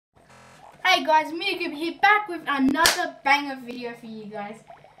Hey guys, Miyagub here, back with another banger video for you guys.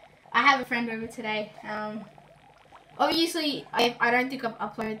 I have a friend over today. Obviously, I don't think I've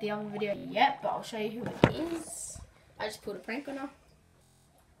uploaded the other video yet, but I'll show you who it is. I just pulled a prank on her.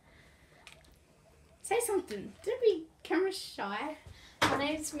 Say something. Don't be camera shy. My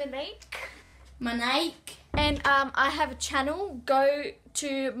name's Monique. Monique. And I have a channel. Go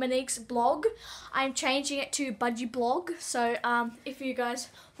to Monique's blog. I'm changing it to Budgie Blog. So if you guys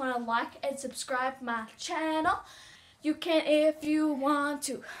want to like and subscribe my channel, you can if you want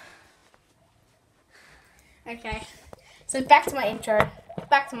to. Okay. So back to my intro.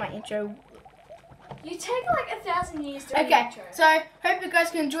 You take like 1,000 years to do Okay, an intro. so hope you guys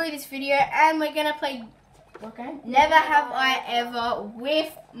can enjoy this video, and we're gonna play Never Have I Ever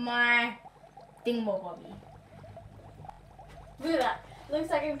with my Thingamabobby. Look at that. Looks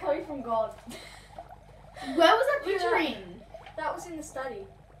like I'm coming from God. Where was that Look at picture that. in? That was in the study.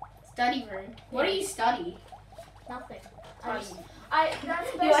 Study room. What do you study? Nothing. That's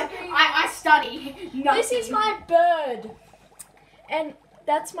That's basically. I study. Nothing. This is my bird. And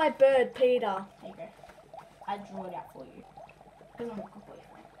that's my bird, Peter. There you go. I draw it out for you. Because I'm a good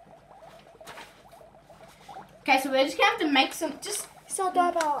boyfriend. Okay, so we're just gonna have to make some. So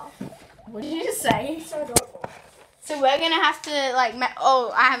adorable. What did you just say? So adorable. So we're gonna have to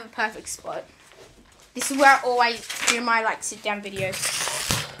oh, I have a perfect spot. This is where I always do my sit down videos.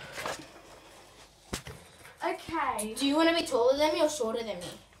 Okay. Do you want to be taller than me or shorter than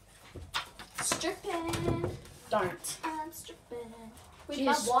me? Stripping. Don't. I'm stripping. With She's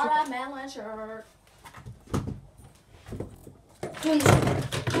my stripping. watermelon shirt. Do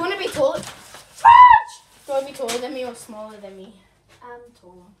you want to be taller? Do you want to be taller than me or smaller than me? I'm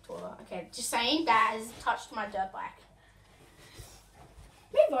taller. Taller. Okay, just saying that has touched my dirt bike.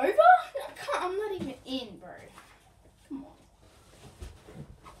 Move over? I'm not even in, bro. Come on.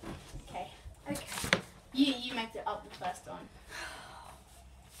 Okay. Okay. You make it up the first one.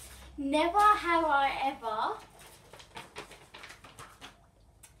 Never have I ever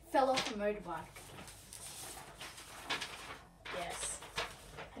fell off a motorbike. Yes.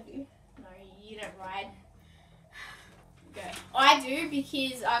 Have you? No, you don't ride. Go. I do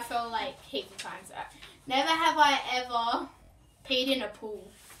because I fell heaps of times. Never have I ever peed in a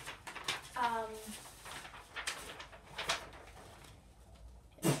pool.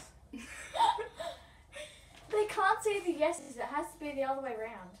 They can't say the yeses. It has to be the other way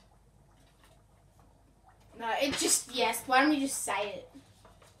around. No, it just yes. Why don't we just say it?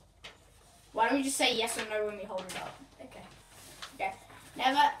 Why don't we just say yes or no when we hold it up? Okay. Okay.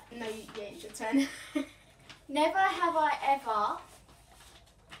 Never. No. Yeah, it's your turn. Never have I ever.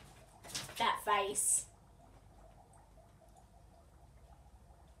 That face.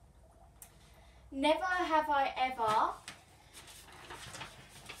 Never have I ever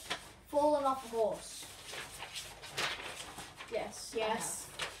fallen off a horse. Yes. Yes.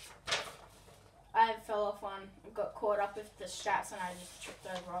 I fell off one. Got caught up with the straps and I just tripped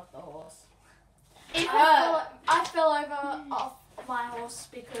over off the horse. I fell over off my horse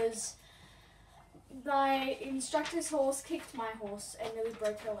because my instructor's horse kicked my horse and nearly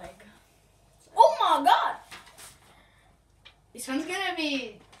broke her leg. Oh my god! This one's gonna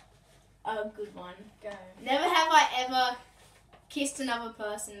be a good one. Go. Never have I ever kissed another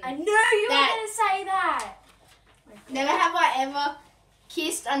person. I knew you were That- going to say that. Never have I ever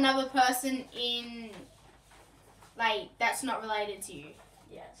kissed another person in, that's not related to you.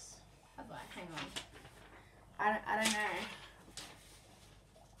 Yes. Have I? Hang on. I don't know.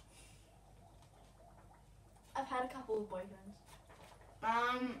 I've had a couple of boyfriends.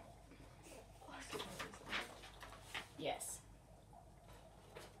 Yes.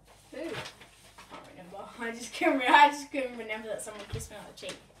 Who? I can't remember. I just couldn't remember that someone kissed me on the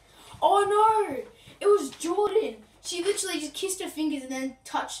cheek. Oh no! It was Jordan. She literally just kissed her fingers and then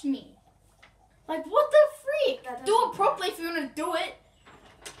touched me. What the frick? That Do doesn't it properly if you want to do it.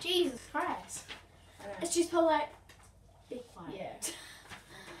 Jesus Christ. It's just probably be quiet. Yeah.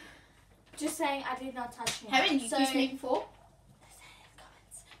 Just saying I did not touch him. Haven't you kissed me before?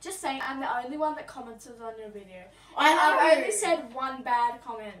 Just saying I'm the only one that commented on your video. I And know. I only said one bad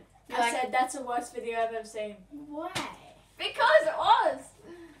comment. You're I said that's the worst video I've ever seen. Why? Because it was.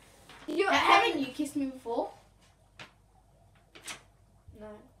 Haven't you kissed me before? No.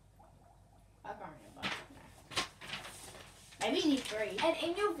 I can't remember. No. Maybe in year 3. And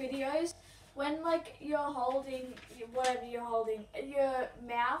in your videos, when you're holding whatever you're holding, your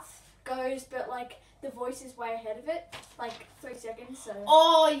mouth goes, but the voice is way ahead of it, 3 seconds. So.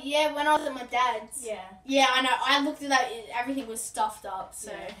 Oh yeah, when I was at my dad's. Yeah. Yeah, I know. I looked at that. Everything was stuffed up.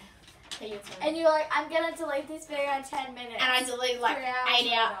 So. Yeah. Okay, your turn. And you're like, I'm gonna delete this video in 10 minutes. And I deleted 3 hours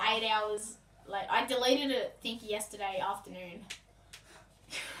 8 hours Like, I deleted it, I think, yesterday afternoon.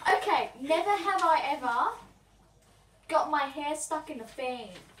 Okay, never have I ever got my hair stuck in a fan.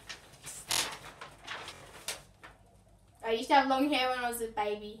 I used to have long hair when I was a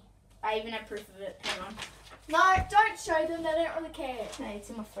baby. I even have proof of it. Hang on. No, don't show them. They don't really care. No, it's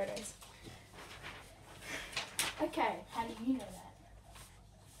in my photos. Okay. How do you know that?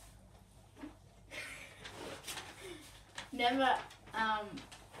 Never,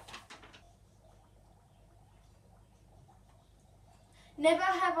 Never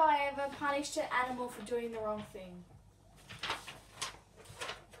have I ever punished an animal for doing the wrong thing.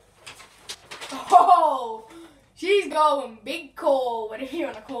 Oh, she's going big call, whatever you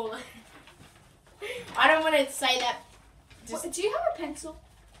want to call it. I don't want to say that. Just Do you have a pencil?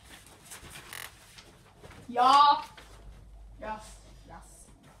 yeah. Yes.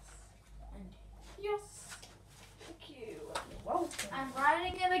 And Yes. Thank you. welcome. I'm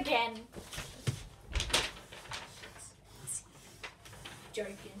writing it again.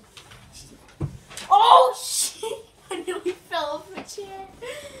 Joking. Oh shit! I nearly fell off the chair.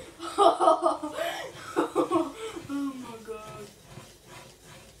 Oh my god.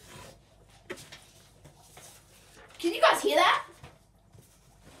 Can you guys hear that?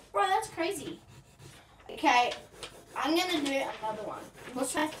 Bro, that's crazy. Okay, I'm gonna do another one. What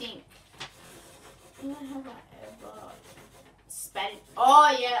should I think? When have I ever spat?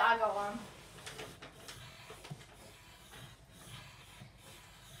 Oh yeah, I got one.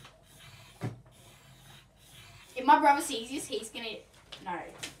 If my brother sees this, he's gonna. No,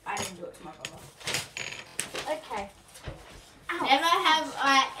 I didn't do it to my brother. Okay. Ow. Never have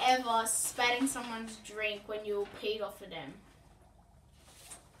I ever spat in someone's drink when you peed off of them.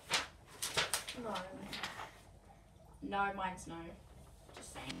 No. No, mine's no.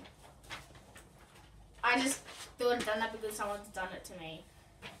 Just saying. I just thought I'd done that because someone's done it to me.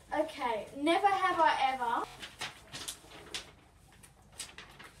 Okay. Never have I ever.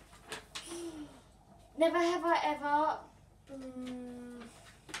 Never have I ever.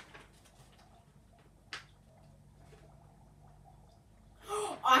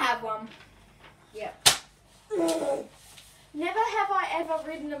 I have one. Yep. Never have I ever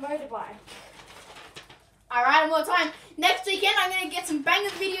ridden a motorbike. I ride them all the time. Next weekend, I'm gonna get some banger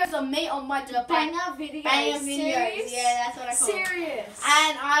videos of me on my dirt bike. Banger videos. Banger videos. Serious? Yeah, that's what I call it. Serious.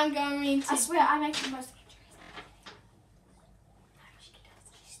 And I'm going to. I swear I make the most.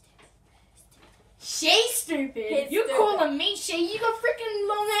 She's stupid. He's You're stupid. calling me she? You got freaking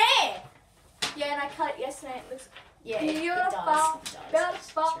long hair. Yeah, and I cut it yesterday. It looks. Yeah, Beautiful. it does. It does.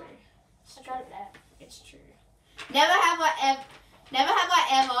 It's Beautiful. true. It's I got true. it there. It's true. Never have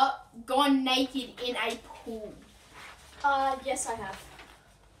I ever gone naked in a pool. Yes, I have.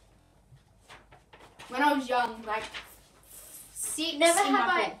 When I was young, like 6. Never in have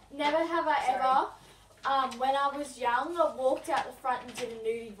my I. pool. Never have I Sorry. ever. When I was young, I walked out the front and did a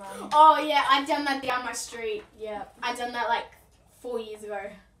nudie run. Oh yeah, I done that down my street. Yeah. I done that like 4 years ago.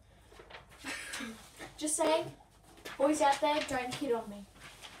 Just saying, boys out there, don't hit on me.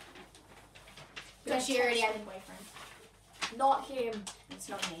 Because she already has a boyfriend. Not him. It's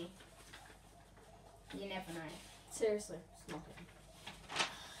not me. You never know. Seriously, it's not him.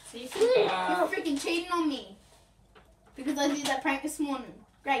 See, you're freaking cheating on me. Because I did that prank this morning.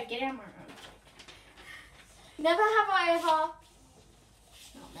 Great, get out of my room. Never have I ever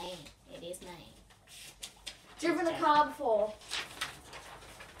It's not me. It is me. driven a car before.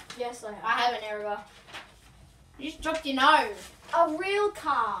 Yes, I have. I haven't ever. You just dropped your nose. A real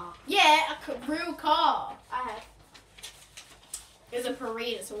car. Yeah, a real car. I have. It was a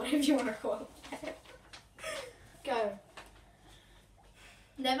Prius or whatever you want to call it. Go.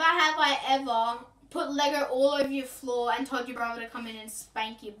 Never have I ever put Lego all over your floor and told your brother to come in and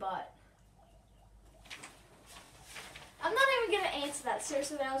spank your butt. I'm not even going to answer that.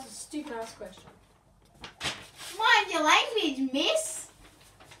 Seriously, that was a stupid ass question. Mind your language, miss.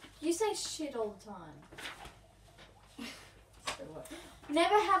 You say shit all the time.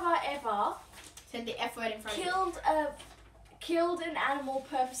 Never have I ever Said the F word in front of you. killed an animal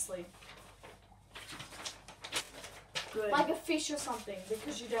purposely. Good. Like a fish or something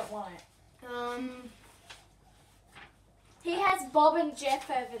because you don't want it. He has Bob and Jeff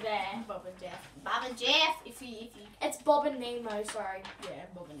over there. Bob and Jeff. Bob and Jeff. If you. It's Bob and Nemo, sorry. Yeah,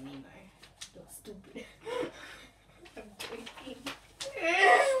 Bob and Nemo. You're stupid. I'm joking.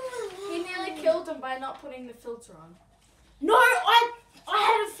 He nearly killed him by not putting the filter on. No, I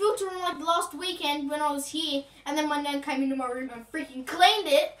had a filter on like last weekend when I was here, and then my nan came into my room and freaking cleaned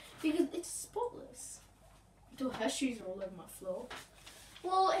it because it's spotless. Until her shoes are all over my floor.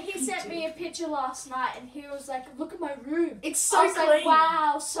 Well, he sent me a picture last night and he was like, look at my room. It's I was like,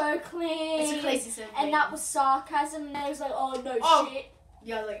 wow, so so clean. It's a crazy thing. And that was sarcasm, and then it was like, oh no shit.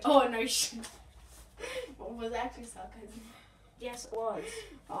 Yeah, I was like, oh no shit. What was actually sarcasm? Yes, it was.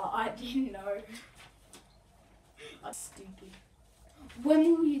 Oh, I didn't know. I'm stupid.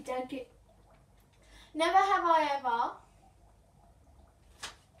 When will your dad get? Never have I ever.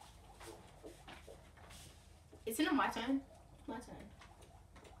 Isn't it my turn? My turn.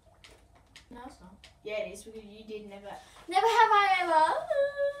 No, it's not. Yeah, it is because you did never. Never have I ever.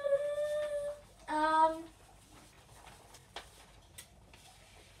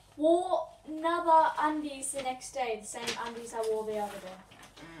 Wore another undies the next day, the same undies I wore the other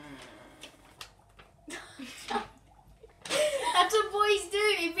day. That's what boys do.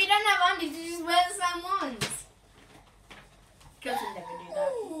 If you don't have undies, you just wear the same ones. Girls would never do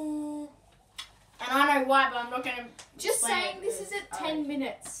that. And I know why, but I'm not gonna. Just explain saying, it this is because at 10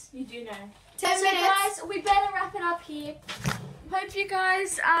 minutes. You do know. 10 So minutes. guys, we better wrap it up here. Hope you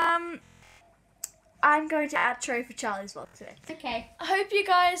guys, I'm going to outro for Charlie's vlog today. Okay. I hope you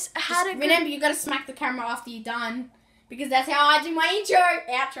guys had a good... Remember, you gotta smack the camera after you're done. Because that's how I do my intro.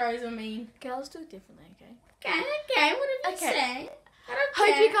 Outros, I mean. Girls do it differently, okay? Okay, whatever you say. I don't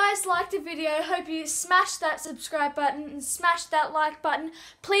Hope care. you guys liked the video. Hope you smash that subscribe button and smash that like button.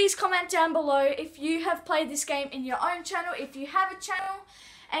 Please comment down below if you have played this game in your own channel, if you have a channel.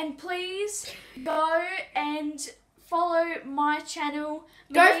 And please go and follow my channel.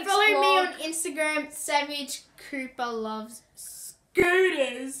 Go Monique's follow me vlog. on Instagram. Savage Cooper loves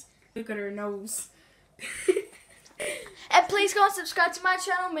scooters. Look at her nose. And please go and subscribe to my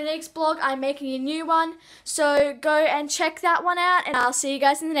channel, Monique's blog. I'm making a new one. So go and check that one out. And I'll see you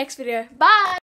guys in the next video. Bye!